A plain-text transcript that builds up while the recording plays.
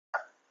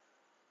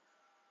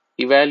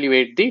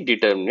evaluate the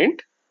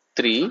determinant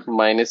 3,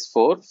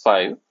 -4,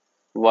 5,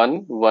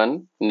 1,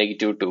 1,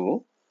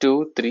 -2,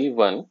 2, 3,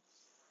 1.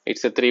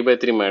 It's a 3 by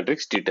 3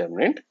 matrix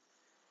determinant.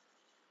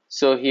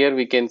 So here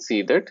we can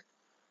see that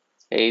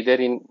either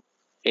in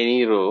any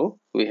row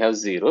we have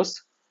zeros.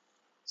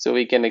 So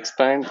we can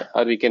expand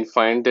or we can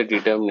find the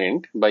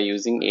determinant by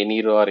using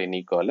any row or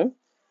any column.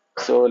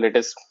 So let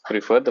us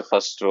prefer the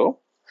first row.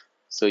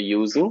 So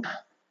using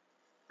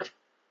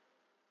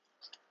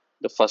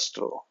the first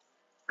row.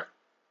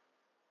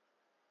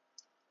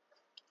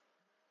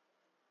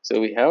 So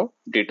we have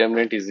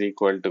determinant is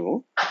equal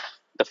to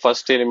the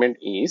first element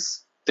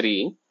is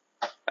 3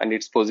 and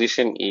its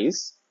position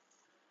is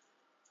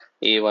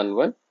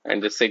A11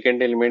 and the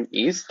second element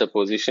is the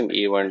position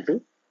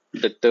A12.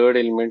 The third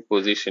element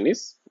position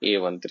is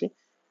A13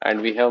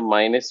 and we have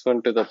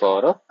 -1 to the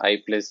power of I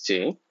plus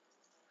j.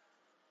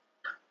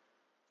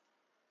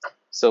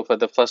 So for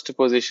the first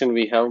position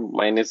we have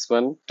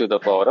 -1 to the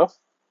power of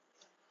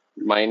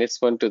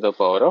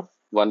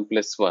 1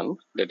 plus 1,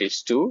 that is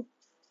 2,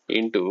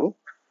 into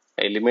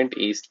element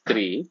is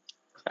 3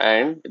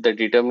 and the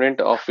determinant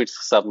of its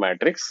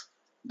submatrix,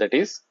 that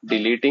is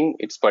deleting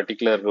its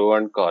particular row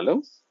and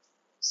column,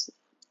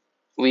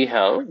 we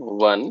have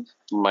 1,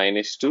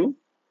 -2,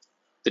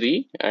 3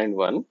 and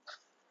 1,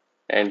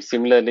 and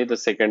similarly the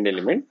second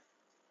element.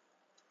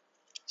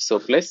 So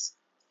plus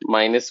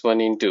 -1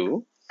 into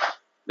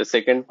the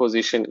second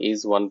position is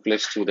 1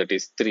 plus 2, that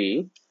is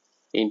 3,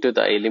 into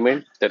the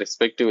element, the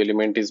respective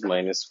element is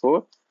 -4,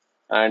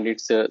 and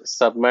its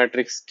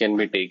submatrix can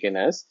be taken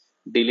as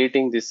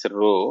deleting this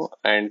row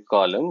and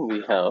column. We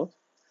have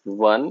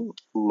 1,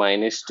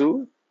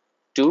 -2,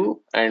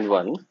 2 and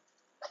 1,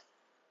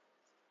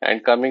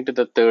 and coming to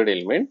the third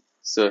element.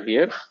 So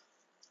here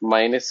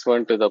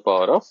 -1 to the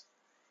power of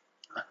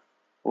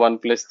 1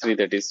 plus 3,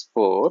 that is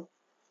 4,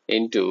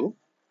 into,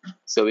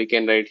 so we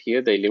can write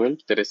here the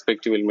element, the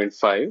respective element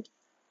 5,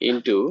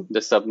 into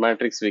the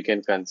submatrix we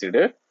can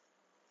consider.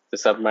 The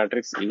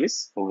submatrix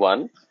is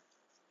 1,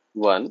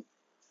 1,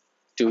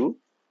 2,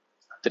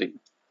 3.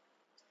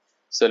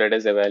 So let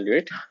us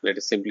evaluate, let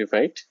us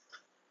simplify it.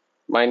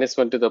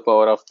 -1 to the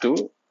power of 2,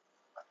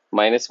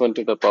 -1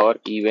 to the power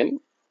even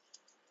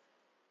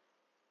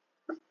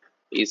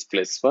is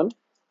 +1,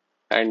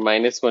 and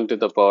 -1 to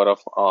the power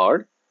of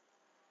odd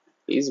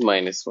is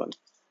 -1.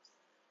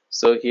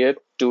 So here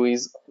 2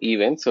 is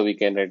even, so we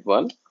can write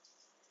 1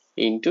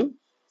 into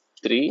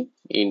 3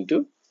 into,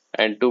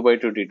 and 2 by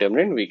 2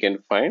 determinant we can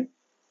find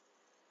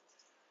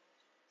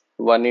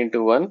 1 into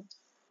 1,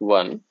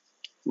 1,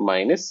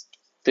 minus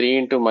 3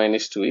 into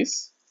 -2 is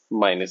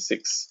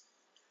 -6.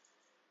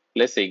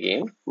 Plus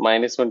again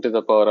 -1 to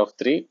the power of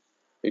 3,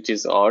 which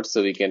is odd, so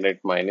we can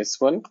write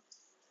 -1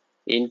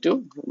 into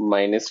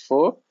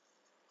 -4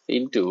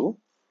 into,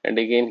 and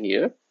again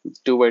here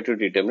 2 by 2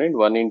 determinant,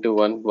 1 into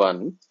 1, 1,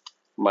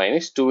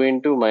 minus 2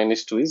 into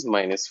 -2 is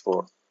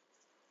 -4,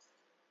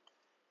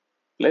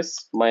 plus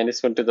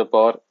 -1 to the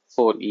power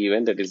 4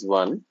 even, that is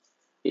 1,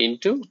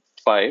 into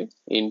 5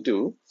 into,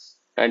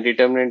 and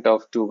determinant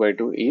of 2 by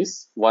 2 is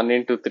 1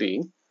 into 3,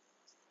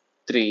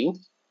 3,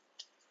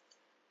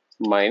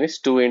 minus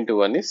 2 into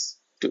 1 is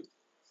 2.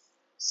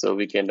 So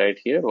we can write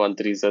here 1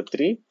 3s are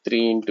 3,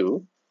 3 into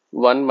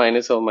 1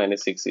 minus of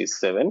 -6 is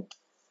 7,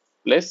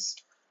 plus,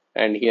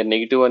 and here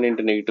 -1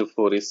 into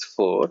 -4 is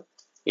 4,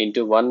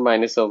 into 1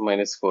 minus of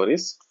 -4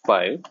 is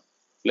 5,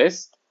 plus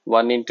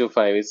 1 into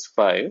 5 is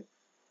 5,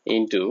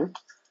 into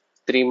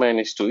 3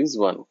 minus 2 is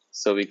 1.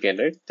 So we can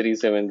write 3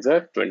 7s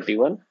are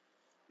 21,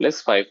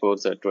 plus 5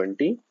 4s are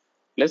 20,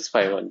 plus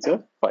 5 1s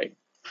are 5.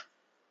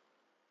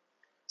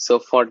 So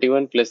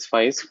 41 plus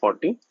 5 is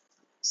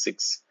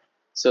 46.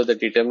 So the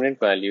determinant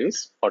value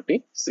is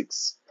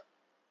 46.